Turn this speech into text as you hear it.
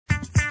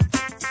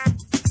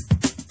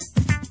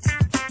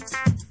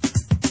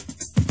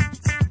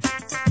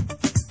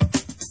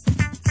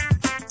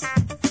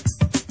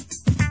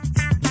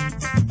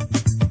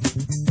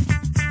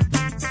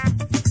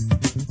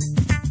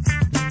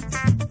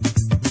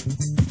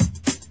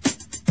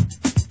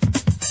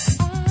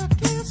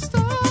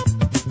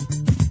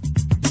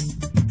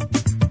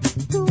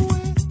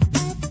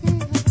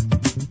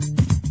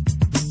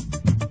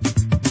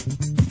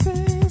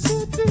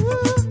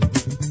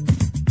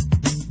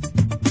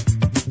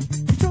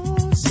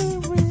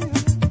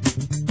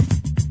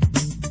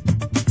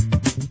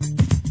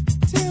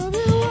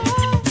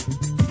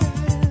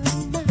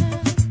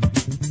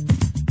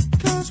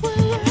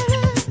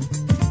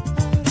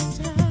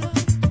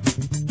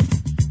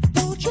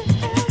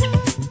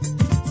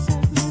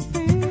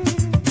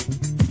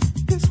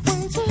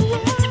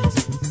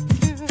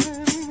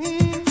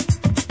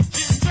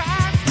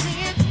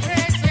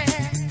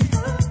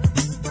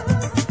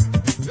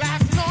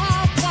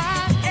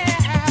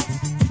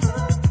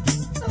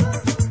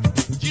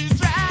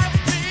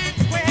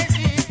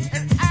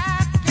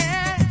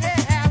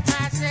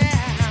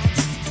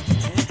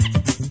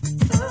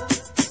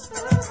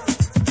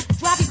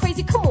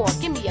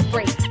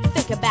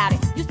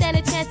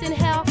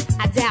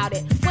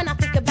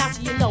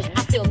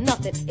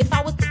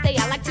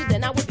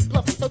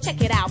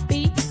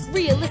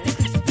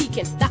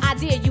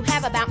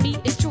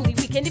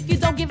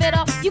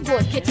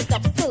gonna get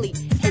yourself silly.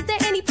 Is there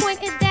any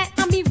point in that?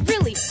 I mean,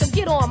 really? So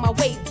get on my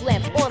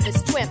wavelength, on the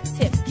strength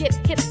tip. Get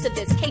hip to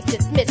this, case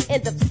dismissed,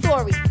 end of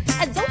story.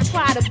 And don't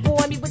try to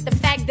bore me with the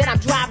fact that I'm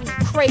driving you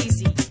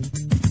crazy.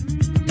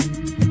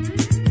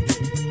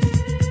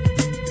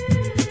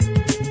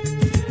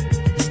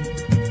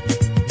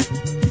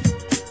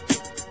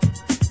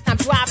 I'm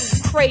driving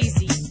you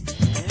crazy.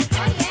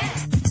 Oh yeah.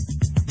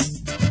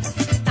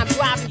 I'm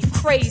driving you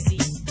crazy.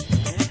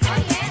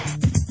 Oh yeah.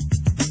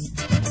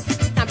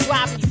 I'm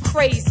driving you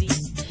crazy.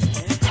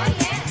 Oh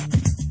yeah.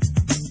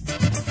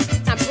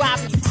 I'm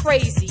driving you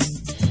crazy.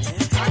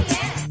 Oh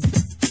yeah.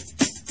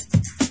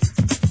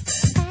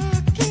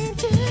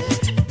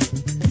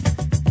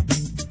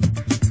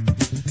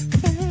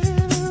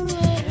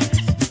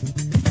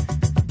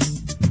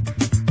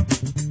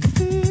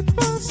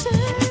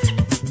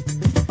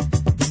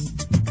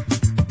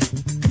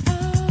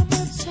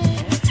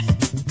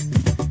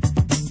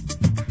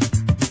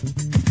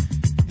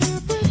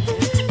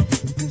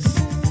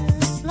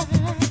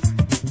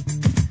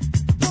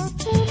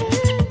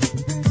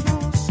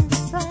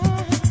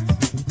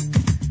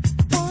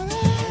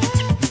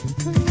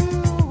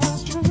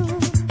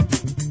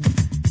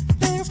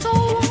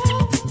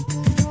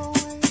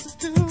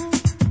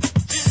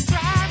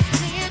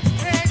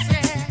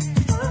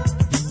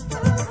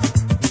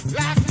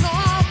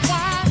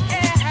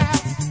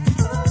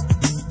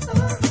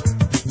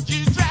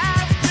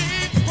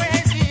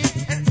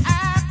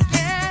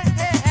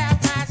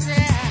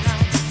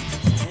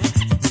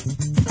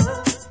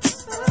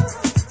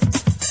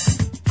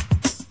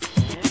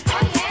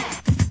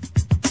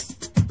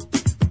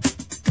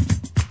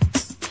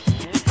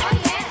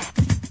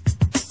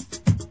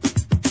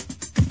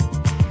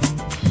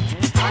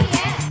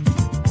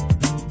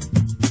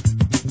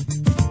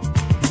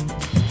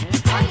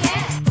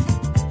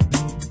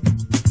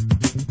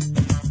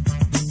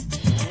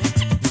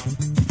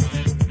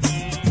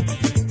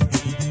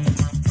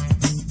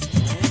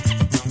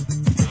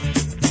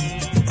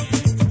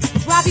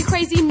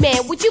 Crazy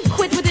man, would you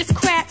quit with this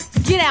crap?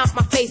 Get out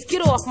my face,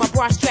 get off my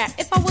bra strap.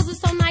 If I wasn't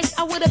so nice,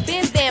 I would have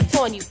been vamped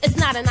on you. It's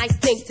not a nice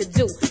thing to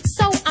do,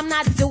 so I'm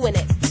not doing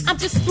it. I'm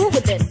just through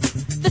with this.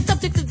 The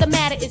subject of the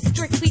matter is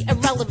strictly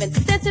irrelevant.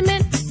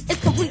 Sentiment is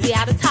completely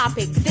out of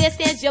topic. There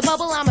stands your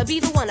bubble, I'ma be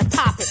the one to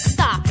pop it.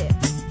 Stop it.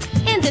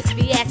 In this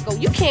fiasco,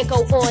 you can't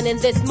go on in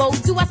this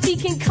mode. Do I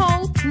speak in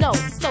code? No,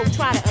 so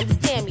try to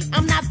understand me.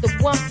 I'm not the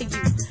one for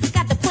you.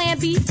 Got the plan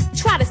B?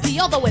 Try to see,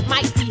 although it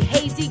might be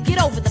hazy.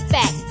 Get over the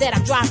fact that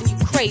I'm driving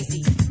you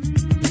crazy.